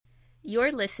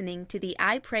You're listening to the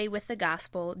iPray with the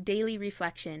Gospel Daily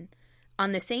Reflection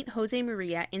on the St. Jose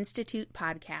Maria Institute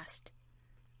podcast.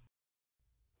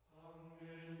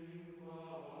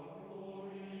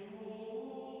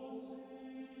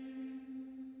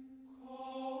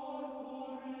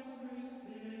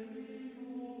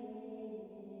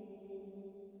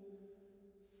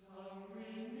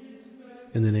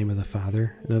 In the name of the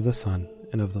Father, and of the Son,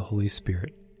 and of the Holy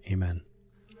Spirit. Amen.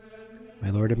 My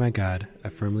Lord and my God, I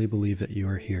firmly believe that you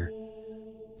are here,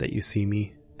 that you see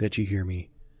me, that you hear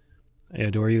me. I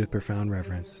adore you with profound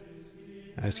reverence.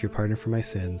 I ask your pardon for my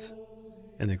sins,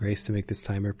 and the grace to make this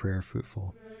time of prayer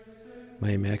fruitful.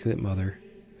 My Immaculate Mother,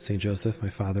 Saint Joseph,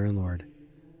 my Father and Lord,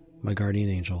 my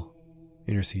guardian angel,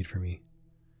 intercede for me.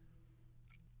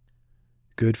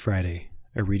 Good Friday,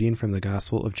 a reading from the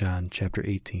Gospel of John, chapter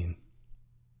 18.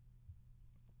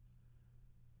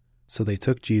 So they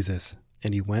took Jesus,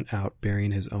 and he went out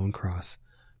bearing his own cross,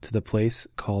 to the place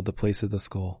called the place of the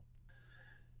skull,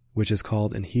 which is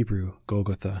called in Hebrew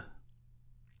Golgotha.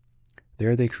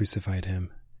 There they crucified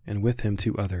him, and with him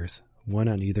 2 others, one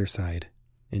on either side,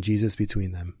 and Jesus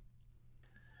between them.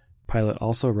 Pilate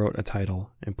also wrote a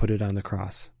title and put it on the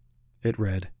cross. It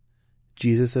read,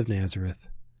 Jesus of Nazareth,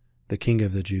 the King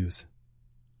of the Jews.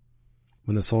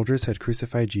 When the soldiers had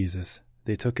crucified Jesus,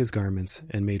 they took his garments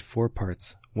and made 4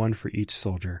 parts, one for each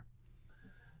soldier.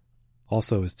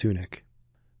 Also his tunic.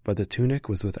 But the tunic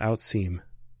was without seam,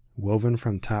 woven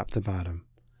from top to bottom.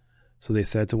 So they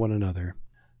said to one another,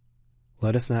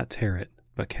 Let us not tear it,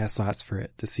 but cast lots for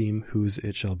it, to see whose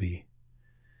it shall be.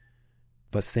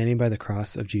 But standing by the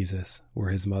cross of Jesus were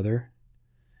his mother,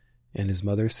 and his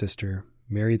mother's sister,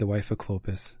 Mary the wife of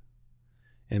Clopas,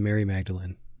 and Mary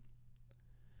Magdalene.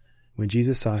 When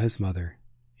Jesus saw his mother,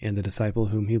 and the disciple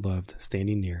whom he loved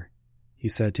standing near, he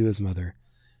said to his mother,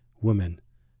 Woman,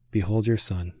 behold your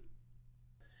son.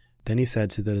 Then he said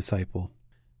to the disciple,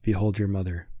 Behold your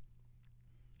mother.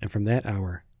 And from that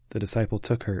hour the disciple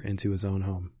took her into his own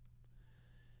home.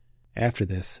 After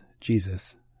this,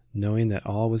 Jesus, knowing that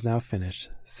all was now finished,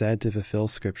 said to fulfill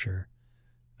Scripture,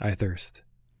 I thirst.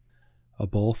 A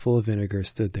bowl full of vinegar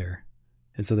stood there,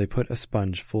 and so they put a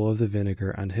sponge full of the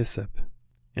vinegar on hyssop,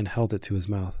 and held it to his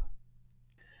mouth.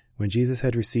 When Jesus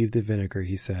had received the vinegar,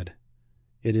 he said,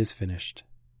 It is finished.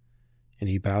 And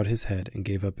he bowed his head and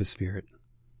gave up his spirit.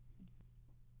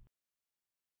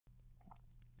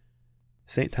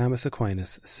 St. Thomas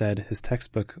Aquinas said his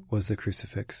textbook was the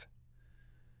crucifix.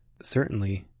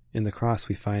 Certainly, in the cross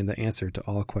we find the answer to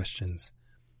all questions,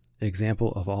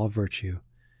 example of all virtue,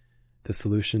 the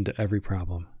solution to every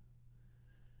problem.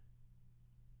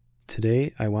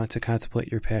 Today I want to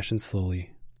contemplate your passion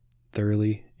slowly,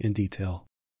 thoroughly, in detail.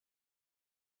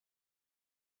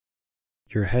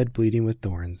 Your head bleeding with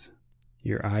thorns,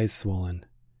 your eyes swollen,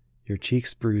 your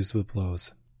cheeks bruised with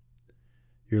blows,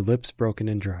 your lips broken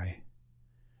and dry,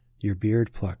 your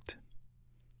beard plucked,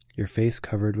 your face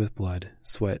covered with blood,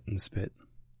 sweat, and spit,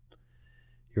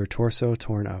 your torso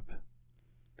torn up,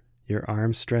 your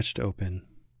arms stretched open,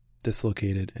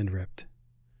 dislocated and ripped,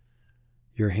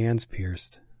 your hands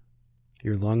pierced,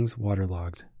 your lungs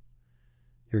waterlogged,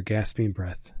 your gasping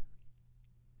breath,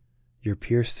 your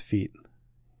pierced feet,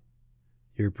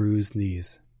 your bruised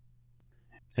knees.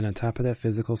 And on top of that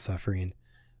physical suffering,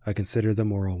 I consider the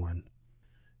moral one.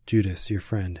 Judas, your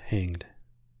friend, hanged.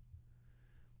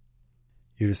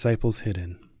 Your disciples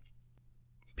hidden.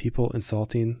 People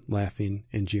insulting, laughing,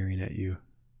 and jeering at you.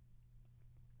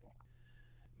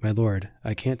 My Lord,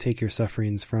 I can't take your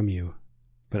sufferings from you,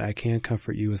 but I can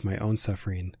comfort you with my own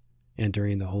suffering and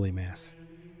during the Holy Mass.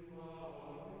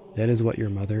 That is what your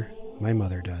mother, my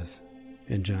mother, does,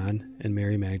 and John, and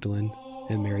Mary Magdalene,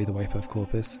 and Mary the wife of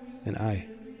Clopas, and I.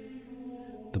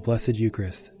 The Blessed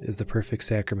Eucharist is the perfect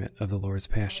sacrament of the Lord's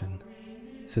Passion,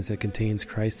 since it contains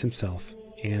Christ himself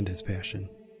and his Passion.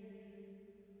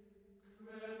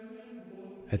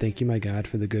 I thank you, my God,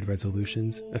 for the good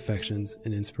resolutions, affections,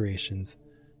 and inspirations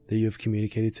that you have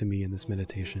communicated to me in this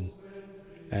meditation.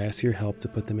 I ask your help to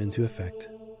put them into effect.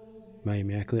 My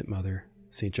Immaculate Mother,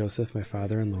 Saint Joseph, my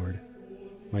Father and Lord,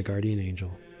 my guardian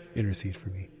angel, intercede for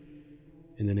me.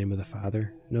 In the name of the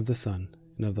Father, and of the Son,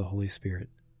 and of the Holy Spirit.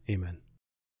 Amen.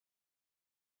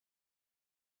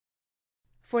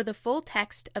 For the full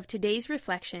text of today's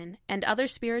reflection and other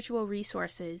spiritual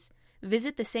resources,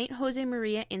 visit the St. Jose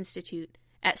Maria Institute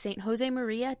at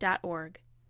stjosemaria.org.